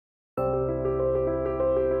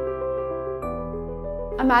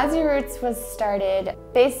Amazzi Roots was started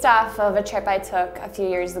based off of a trip I took a few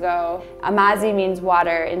years ago. Amazzi means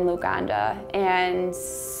water in Luganda, and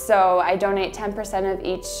so I donate 10% of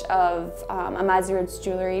each of Amazzi Roots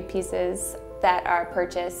jewelry pieces that are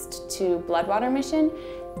purchased to Blood Water Mission.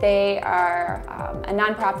 They are a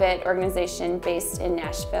nonprofit organization based in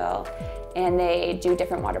Nashville, and they do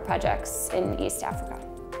different water projects in East Africa.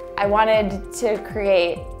 I wanted to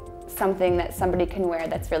create something that somebody can wear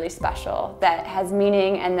that's really special, that has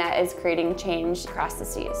meaning, and that is creating change across the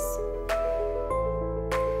seas.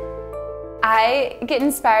 I get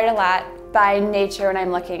inspired a lot by nature when I'm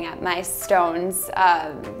looking at my stones.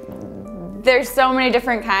 There's so many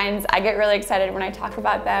different kinds. I get really excited when I talk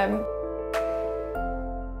about them.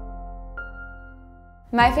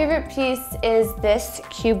 My favorite piece is this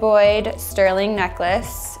cuboid sterling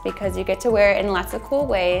necklace because you get to wear it in lots of cool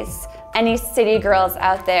ways. Any city girls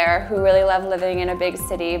out there who really love living in a big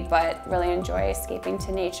city but really enjoy escaping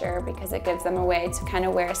to nature, because it gives them a way to kind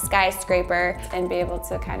of wear a skyscraper and be able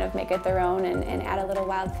to kind of make it their own and add a little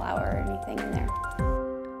wildflower or anything in there.